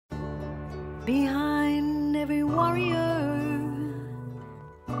Behind every warrior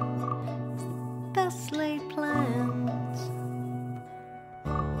is the best laid plans.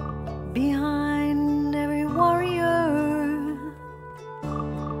 Behind every warrior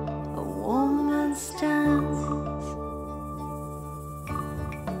a woman stands.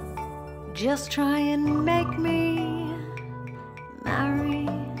 Just try and make me marry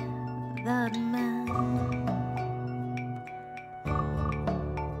that man.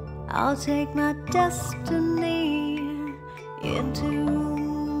 I'll take my destiny into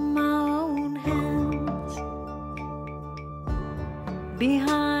my own hands.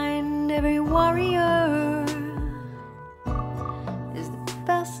 Behind every warrior is the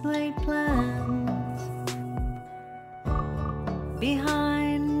best laid plans.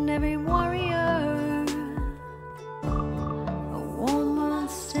 Behind every warrior a woman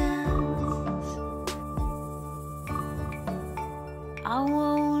stands. I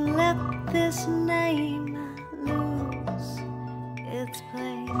won't let this name lose its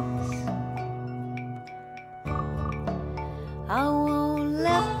place. I won't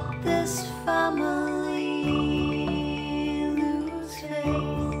let this family lose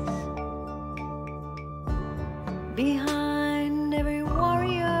face. Behind every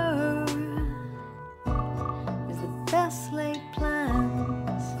warrior is the best laid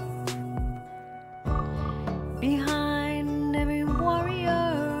plans. Behind every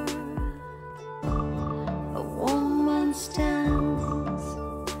warrior a woman stands.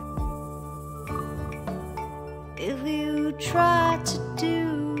 If you try to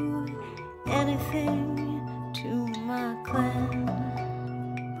do anything to my clan,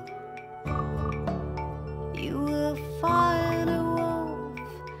 you will find a wolf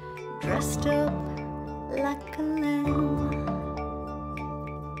dressed up like a lamb.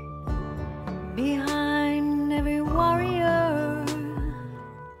 Behind every warrior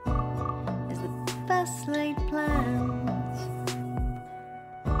is the best laid plans.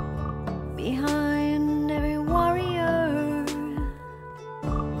 Behind every warrior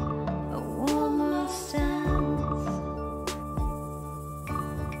a woman stands.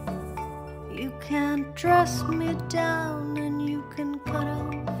 You can dress me down and you can cut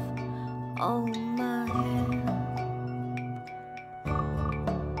off all my hair,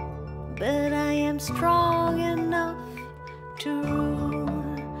 but I am strong enough to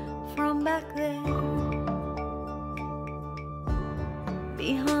rule from back there.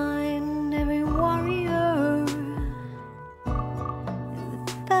 Behind every warrior is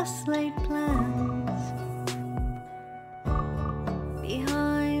the best laid plans.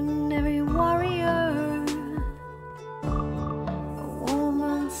 Behind every warrior a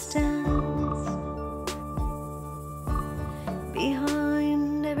woman stands.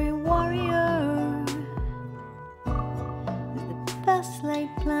 Behind every warrior is the best laid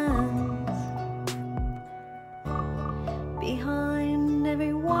plans. Behind